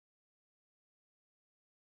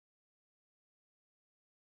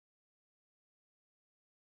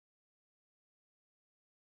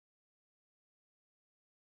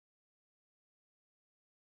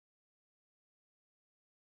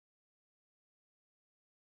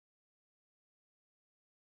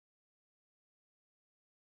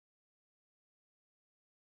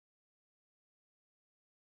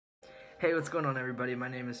Hey, what's going on everybody? My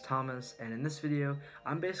name is Thomas, and in this video,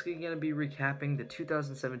 I'm basically going to be recapping the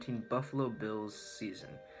 2017 Buffalo Bills season.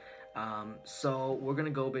 So we're going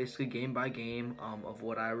to go basically game by game of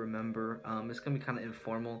what I remember. It's going to be kind of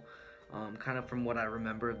informal, kind of from what I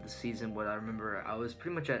remember of the season, what I remember. I was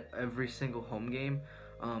pretty much at every single home game,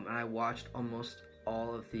 and I watched almost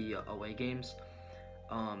all of the away games.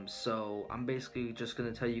 So I'm basically just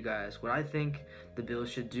going to tell you guys what I think the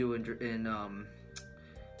Bills should do in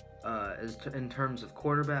terms of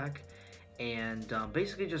quarterback, and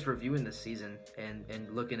basically just reviewing the season and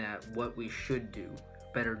looking at what we should do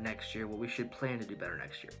better next year, what we should plan to do better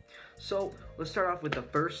next year. So let's start off with the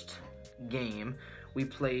first game. We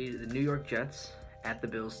played the New York Jets at the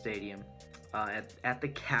Bills Stadium, at the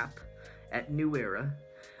Cap, at New Era.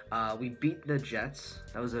 We beat the Jets.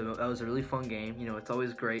 That was a really fun game. You know, it's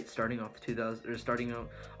always great starting off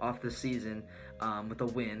the season with a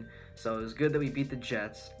win. So it was good that we beat the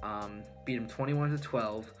Jets. Beat them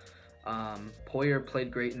 21-12. Poyer played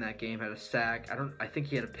great in that game. Had a sack. I think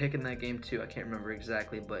he had a pick in that game too. I can't remember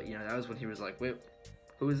exactly, but you know, that was when he was like, "Wait,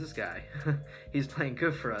 who is this guy? He's playing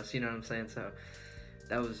good for us." You know what I'm saying? So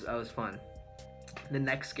that was fun. The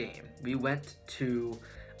next game, we went to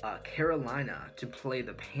Carolina to play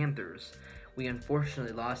the Panthers. We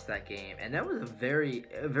unfortunately lost that game, and that was a very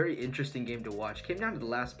interesting game to watch. It came down to the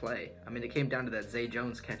last play. I mean, it came down to that Zay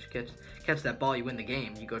Jones catch that ball, you win the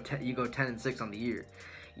game. You go 10-6 on the year.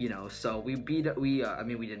 You know, so we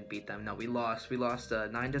didn't beat them. No, we lost. We lost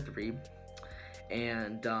 9-3.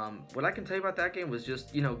 And what I can tell you about that game was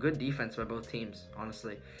just, you know, good defense by both teams.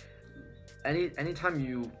 Honestly, anytime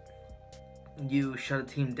you shut a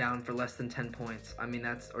team down for less than 10 points, I mean,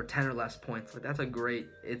 or 10 or less points, like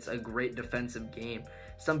it's a great defensive game.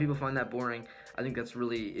 Some people find that boring. I think it's a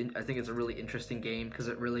really interesting game because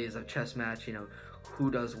it really is a chess match. You know,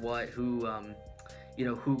 who does what, who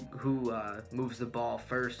moves the ball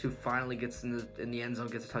first, who finally gets in the end zone,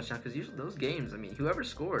 gets a touchdown. Because usually those games, I mean, whoever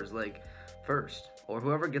scores like first, or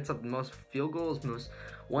whoever gets up the most field goals, most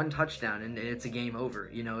one touchdown, and it's a game over.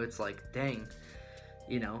 You know, it's like, dang.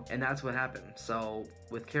 You know, and that's what happened. So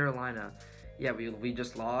with Carolina, yeah, we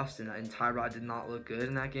just lost, and Tyrod did not look good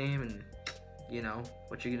in that game, and you know,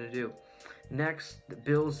 what you gonna do? Next, the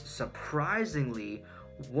Bills surprisingly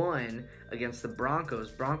won against the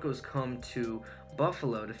Broncos. Broncos come to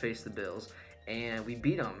Buffalo to face the Bills, and we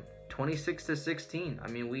beat them 26-16. I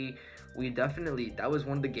mean, we definitely, that was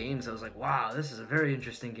one of the games I was like, wow, this is a very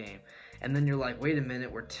interesting game. And then you're like, wait a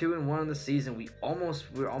minute, we're 2-1 in the season. We're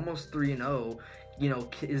almost 3-0. You know,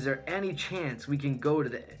 is there any chance we can go to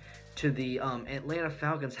the Atlanta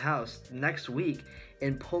Falcons house next week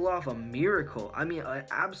and pull off a miracle? I mean, an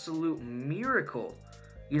absolute miracle,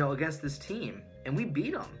 you know, against this team. And we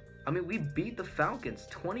beat them. I mean, we beat the Falcons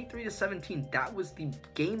 23-17. That was the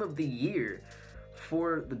game of the year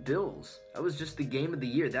for the Bills. That was just the game of the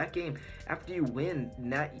year. That game, after you win in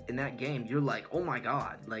that game, you're like, oh my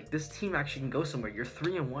god, like this team actually can go somewhere. You're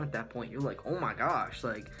 3-1 at that point. You're like, oh my gosh,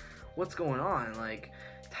 like what's going on? Like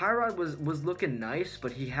Tyrod was looking nice,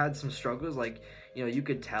 but he had some struggles, like, you know, you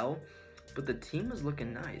could tell. But the team was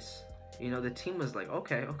looking nice. You know, the team was like,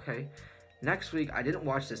 okay. Next week, I didn't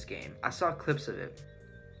watch this game. I saw clips of it.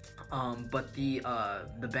 But the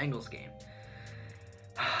Bengals game.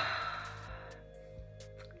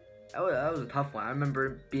 That was a tough one. I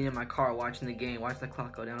remember being in my car watching the game, watching the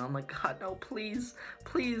clock go down. I'm like, God, no, please,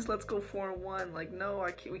 let's go 4-1. Like, no,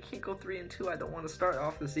 we can't go 3-2. I don't want to start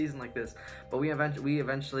off the season like this. But we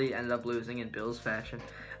eventually ended up losing in Bills fashion,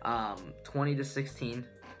 20-16.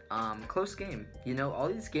 Close game. You know, all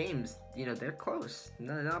these games, you know, they're close.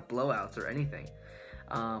 They're not blowouts or anything.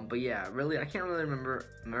 But yeah, really, I can't really remember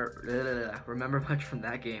much from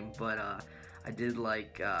that game. But I did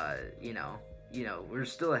like, you know, we're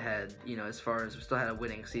still ahead, you know, as far as we still had a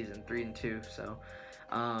winning season, 3-2. So,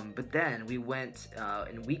 but then we went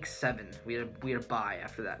in week 7. We had a bye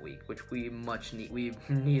after that week, which we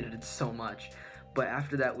needed it so much. But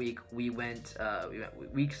after that week, we went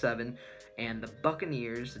week 7, and the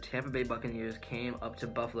Tampa Bay Buccaneers, came up to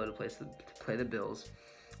Buffalo to play the Bills,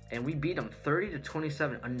 and we beat them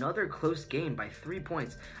 30-27. Another close game by 3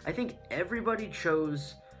 points. I think everybody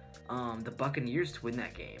chose the Buccaneers to win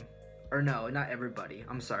that game. Or no, not everybody.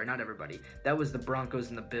 I'm sorry, not everybody. That was the Broncos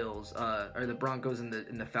and the Bills, or the Broncos and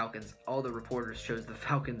the Falcons. All the reporters chose the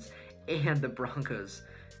Falcons and the Broncos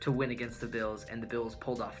to win against the Bills, and the Bills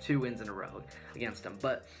pulled off 2 wins in a row against them.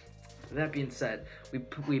 But that being said, we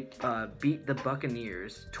beat the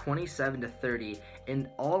Buccaneers 27-30, and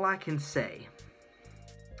all I can say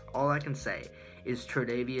is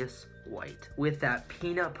Tre'Davious White. With that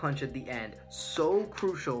peanut punch at the end, so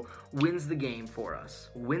crucial, wins the game for us.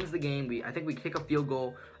 Wins the game. I think we kick a field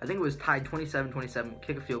goal. I think it was tied 27-27,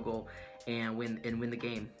 kick a field goal, and win the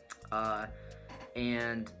game.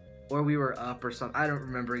 Or we were up or something. I don't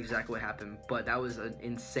remember exactly what happened, but that was an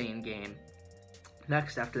insane game.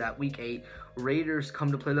 Next, after that, week 8, Raiders come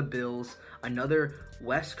to play the Bills. Another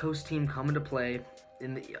West Coast team coming to play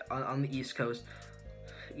on the East Coast.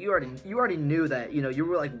 You already knew that, you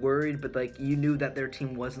were like worried, but like you knew that their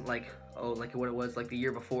team wasn't like what it was like the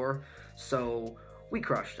year before. So we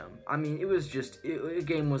crushed them. I mean, it was just the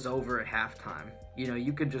game was over at halftime.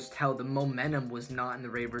 You could just tell the momentum was not in the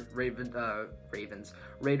Raiders'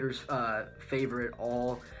 favor at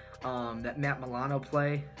all. That Matt Milano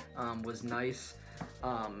play was nice.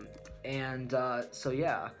 So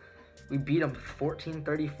yeah, we beat them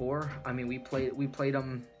 14-34. I mean, we played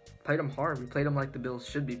them hard. We played them like the Bills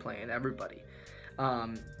should be playing everybody.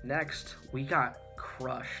 Next, we got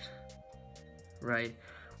crushed. Right?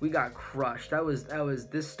 We got crushed.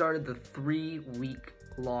 This started the 3-week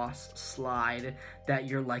loss slide that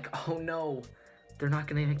you're like, oh no, they're not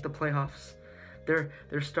gonna make the playoffs. They're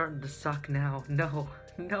starting to suck now. No,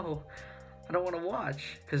 I don't want to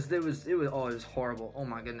watch because it was horrible. Oh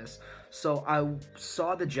my goodness. So I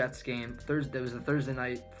saw the Jets game. There was a Thursday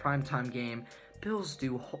night primetime game. Bills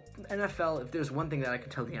do NFL. If there's one thing that I can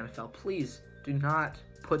tell the NFL, please do not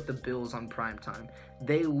put the Bills on primetime.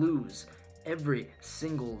 They lose every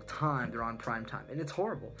single time they're on primetime, and it's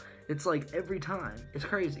horrible. It's like every time. It's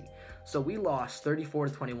crazy. So we lost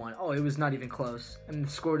 34-21. Oh, it was not even close. And the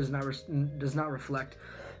score does not reflect.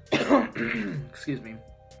 Excuse me.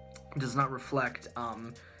 Does not reflect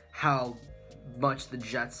how much the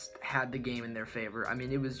Jets had the game in their favor. I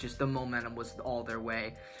mean, it was just the momentum was all their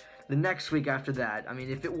way. The next week after that, I mean,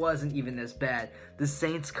 if it wasn't even this bad, the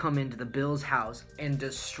Saints come into the Bills' house and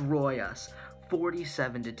destroy us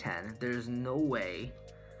 47-10. There's no way,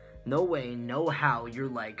 no how you're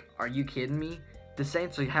like, are you kidding me? The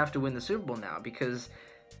Saints have to win the Super Bowl now because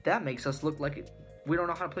that makes us look like we don't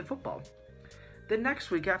know how to play football. The next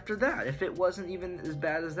week after that, if it wasn't even as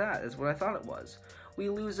bad as that, is what I thought it was, we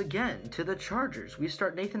lose again to the Chargers. We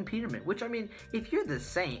start Nathan Peterman, which, I mean, if you're the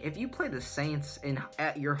Saint, if you play the Saints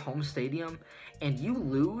at your home stadium and you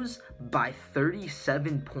lose by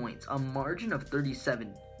 37 points, a margin of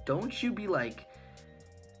 37, don't you be like,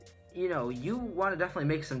 you want to definitely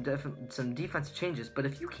make some defensive changes, but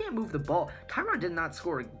if you can't move the ball, Tyrod did not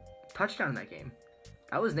score a touchdown in that game.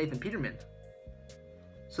 That was Nathan Peterman.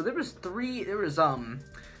 So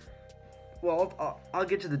well, I'll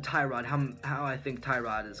get to the Tyrod, how I think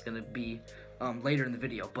Tyrod is going to be later in the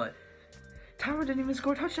video, but Tyrod didn't even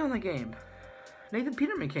score a touchdown in that game. Nathan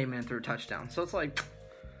Peterman came in and threw a touchdown, so it's like,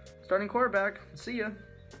 starting quarterback, see ya.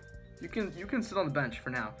 You can sit on the bench for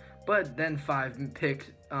now. But then 5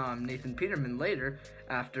 picked Nathan Peterman later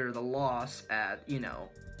after the loss at,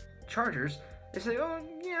 Chargers. They say, oh,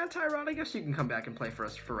 yeah, Tyrod, I guess you can come back and play for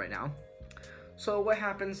us for right now. So what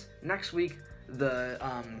happens next week,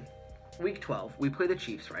 week 12, we play the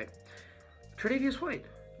Chiefs, right? Tre'Davious White.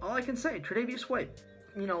 All I can say, Tre'Davious White.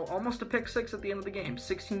 Almost a pick 6 at the end of the game.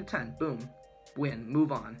 16-10. Boom. Win.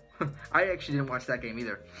 Move on. I actually didn't watch that game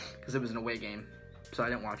either because it was an away game, so I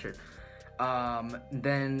didn't watch it.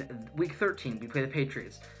 Then week 13, we play the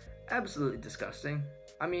Patriots. Absolutely disgusting.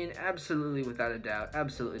 I mean, absolutely without a doubt,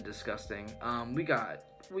 absolutely disgusting. We got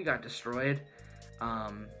destroyed.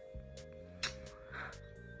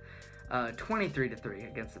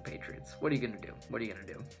 23-3 against the Patriots. What are you gonna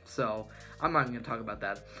do? So I'm not even gonna talk about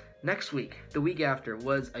that. Next week, the week after,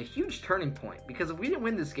 was a huge turning point because if we didn't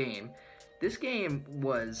win this game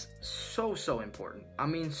was so important. I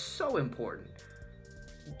mean, so important.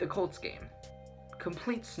 The Colts game,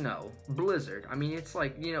 complete snow, blizzard. I mean, it's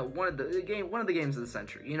like one of the games of the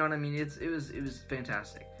century. You know what I mean? It was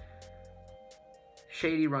fantastic.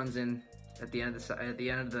 Shady runs in at the end of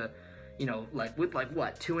the with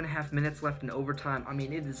what 2.5 minutes left in overtime. I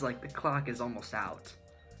mean, it is like the clock is almost out,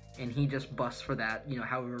 and he just busts for that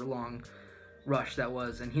however long rush that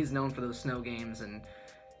was, and he's known for those snow games and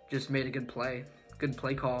just made a good play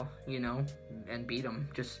call, and beat him.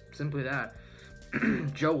 Just simply that.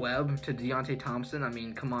 Joe Webb to Deontay Thompson. I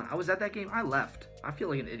mean, come on. I was at that game. I left. I feel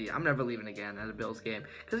like an idiot. I'm never leaving again at a Bills game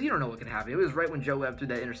because you don't know what can happen. It was right when Joe Webb threw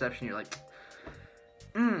that interception. You're like,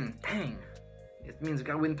 dang. It means we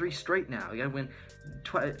got to win 3 straight now. We got to win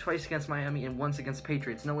twice against Miami and once against the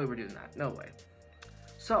Patriots. No way we're doing that. No way.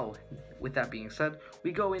 So, with that being said,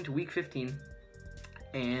 we go into week 15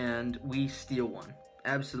 and we steal one.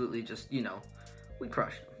 Absolutely just, we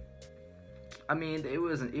crushed them. I mean, it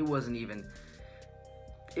wasn't even...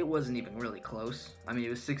 it wasn't even really close. I mean, it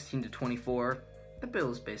was 16-24. The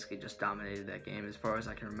Bills basically just dominated that game as far as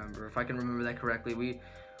I can remember. If I can remember that correctly, we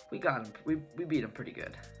got them. We beat them pretty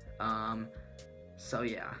good. So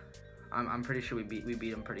yeah, I'm pretty sure we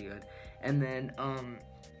beat them pretty good. And then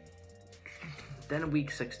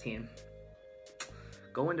week 16,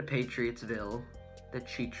 going to Patriotsville, the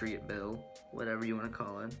Cheatriotville, whatever you want to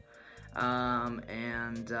call it,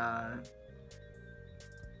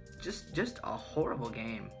 just a horrible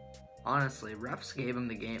game. Honestly, refs gave him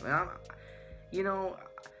the game.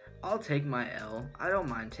 I'll take my L. I don't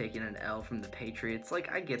mind taking an L from the Patriots.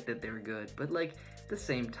 Like, I get that they're good, but like at the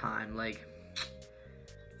same time, like,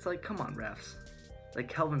 it's like, come on, refs. Like,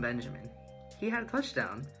 Kelvin Benjamin, he had a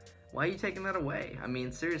touchdown. Why are you taking that away? I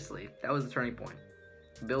mean, seriously, that was the turning point.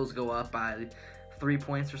 Bills go up by 3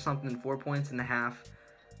 points or something, 4 points in the half.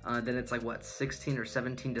 Then it's like, what, 16 or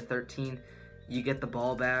 17-13. You get the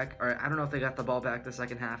ball back, or I don't know if they got the ball back the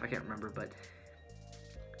second half. I can't remember, but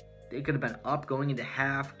it could have been up going into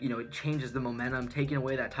half. It changes the momentum, taking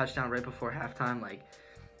away that touchdown right before halftime. Like,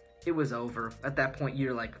 it was over. At that point,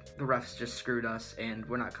 you're like, the refs just screwed us, and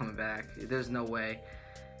we're not coming back. There's no way.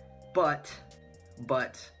 But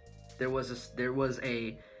the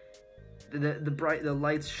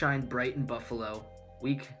lights shined bright in Buffalo,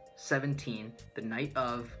 week 17, the night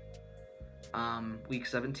of week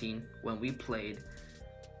 17, when we played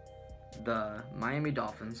the Miami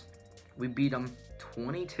Dolphins. We beat them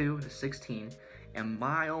 22-16, and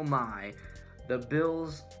my oh my, the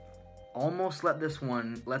Bills almost let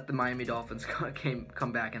the Miami Dolphins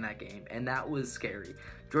come back in that game, and that was scary.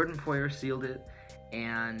 Jordan Poyer sealed it,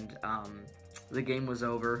 and the game was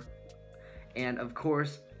over. And of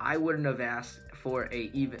course, I wouldn't have asked for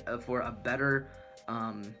a better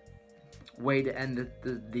way to end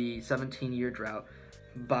the 17-year drought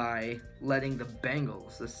by letting the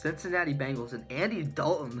Cincinnati Bengals, and Andy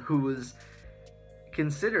Dalton, who was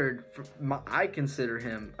considered, I consider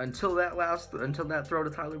him, until that throw to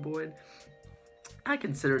Tyler Boyd, I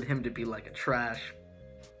considered him to be like a trash,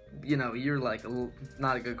 you're like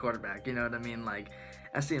not a good quarterback, you know what I mean? Like,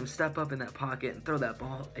 I see him step up in that pocket and throw that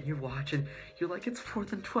ball, and you're watching, you're like, it's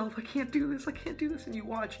 4th and 12, I can't do this, and you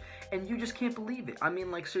watch, and you just can't believe it. I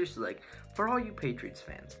mean, like, seriously, like, for all you Patriots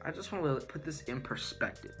fans, I just want to put this in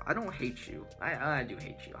perspective. I don't hate you. I do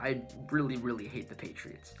hate you. I really, really hate the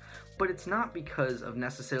Patriots. But it's not because of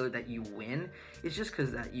necessarily that you win, it's just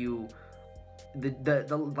because that the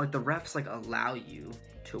refs, like, allow you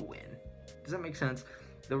to win. Does that make sense?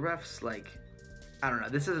 The refs, like, I don't know,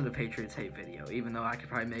 this isn't a Patriots hate video, even though I could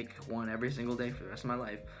probably make one every single day for the rest of my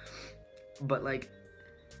life. But, like,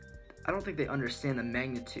 I don't think they understand the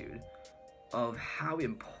magnitude of how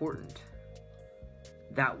important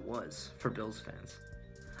that was for Bills fans.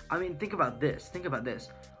 I mean, think about this.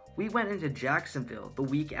 We went into Jacksonville the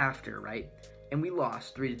week after, right? And we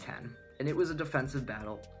lost 3-10. And it was a defensive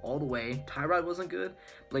battle all the way. Tyrod wasn't good.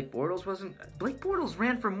 Blake Bortles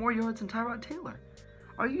ran for more yards than Tyrod Taylor.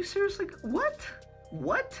 Are you seriously? What?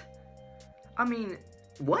 I mean,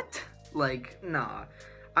 what? Like, nah.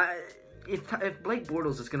 If Blake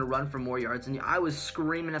Bortles is gonna run for more yards than you, I was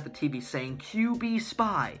screaming at the TV saying, QB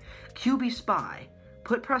spy,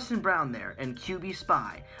 put Preston Brown there and QB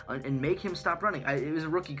spy, and make him stop running. It was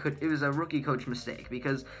a rookie coach mistake,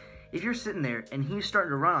 because if you're sitting there and he's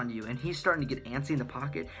starting to run on you and he's starting to get antsy in the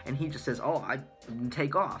pocket and he just says, oh, I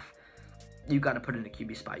take off, you got to put in a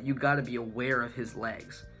QB spy. You got to be aware of his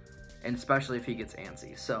legs, and especially if he gets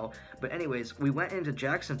antsy. So, but anyways, we went into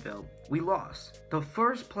Jacksonville. We lost. The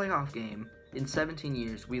first playoff game in 17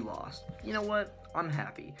 years, we lost. You know what? I'm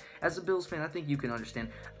happy. As a Bills fan, I think you can understand.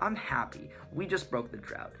 I'm happy. We just broke the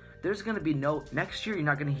drought. There's going to be next year, you're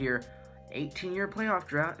not going to hear 18-year playoff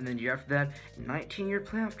drought, and then year after that, 19-year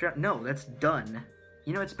playoff drought. No, that's done.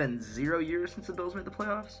 It's been 0 years since the Bills made the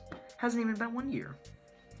playoffs. Hasn't even been 1 year.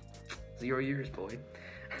 0 years, boy.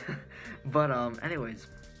 But, anyways.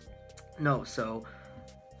 No, so,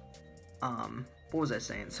 what was I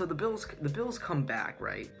saying? So the Bills come back,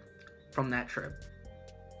 right, from that trip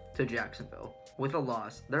to Jacksonville with a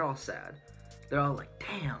loss. They're all sad. They're all like,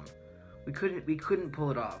 damn, we couldn't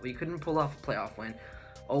pull it off. We couldn't pull off a playoff win.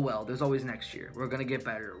 Oh well, there's always next year. We're gonna get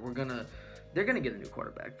better. They're gonna get a new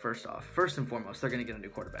quarterback, first and foremost, they're gonna get a new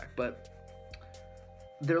quarterback. But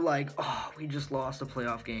they're like, oh, we just lost a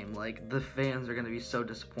playoff game. Like, the fans are gonna be so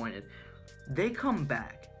disappointed. They come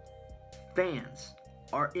back. Fans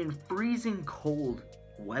are in freezing cold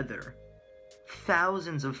weather.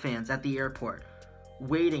 Thousands of fans at the airport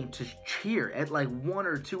waiting to cheer at like 1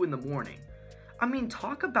 or 2 in the morning. I mean,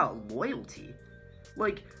 talk about loyalty.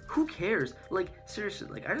 Like, who cares? Like, seriously,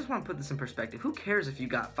 like, I just want to put this in perspective. Who cares if you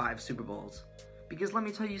got 5 Super Bowls? Because let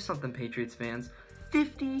me tell you something, Patriots fans,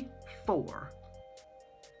 54.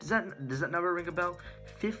 Does that number ring a bell?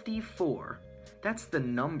 54. That's the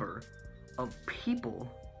number of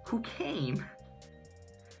people who came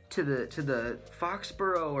to the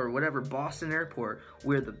Foxborough or whatever Boston airport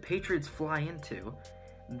where the Patriots fly into.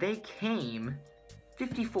 They came,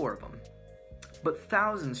 54 of them. But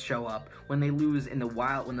thousands show up when they lose in the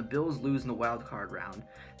when the Bills lose in the wild card round.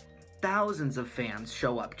 Thousands of fans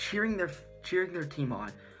show up cheering their team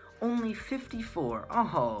on. Only 54.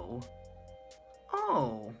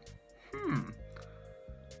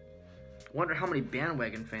 Wonder how many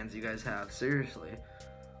bandwagon fans you guys have. Seriously,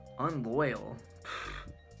 unloyal.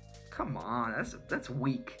 Come on, that's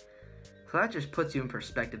weak. So that just puts you in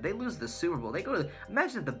perspective. They lose the Super Bowl. They go to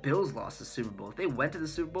imagine if the Bills lost the Super Bowl. If they went to the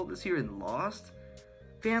Super Bowl this year and lost,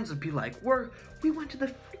 fans would be like, we went to the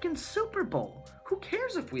freaking Super Bowl. Who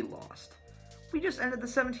cares if we lost? We just ended the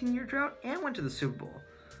 17-year drought and went to the Super Bowl.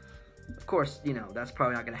 Of course, you know, that's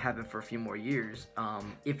probably not going to happen for a few more years.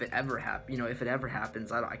 If it ever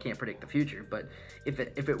happens, I can't predict the future, but if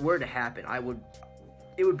it were to happen,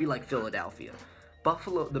 it would be like Philadelphia.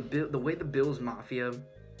 Buffalo, the way the Bills Mafia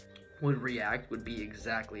would react would be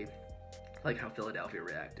exactly like how Philadelphia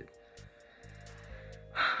reacted.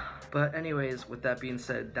 But anyways, with that being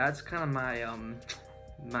said, that's kind of my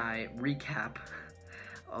my recap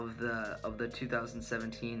of the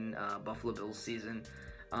 2017 Buffalo Bills season.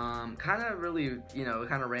 Kind of really, you know,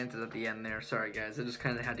 kind of ranted at the end there. Sorry guys, I just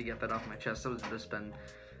kind of had to get that off my chest. I've just been,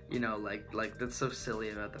 you know, like that's so silly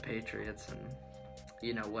about the Patriots and,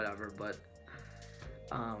 you know, whatever.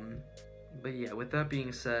 But yeah, with that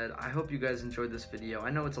being said, I hope you guys enjoyed this video. I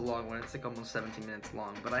know it's a long one, it's like almost 17 minutes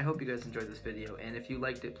long, but I hope you guys enjoyed this video, and if you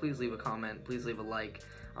liked it, please leave a comment, please leave a like,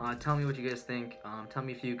 tell me what you guys think, tell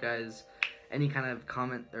me if you guys, any kind of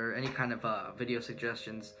comment, or any kind of video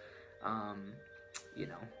suggestions, you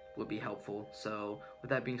know, would be helpful. So, with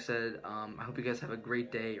that being said, I hope you guys have a great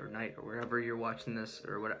day, or night, or wherever you're watching this,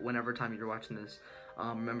 or whenever time you're watching this.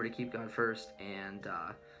 Remember to keep God first, and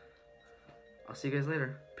I'll see you guys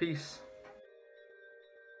later. Peace.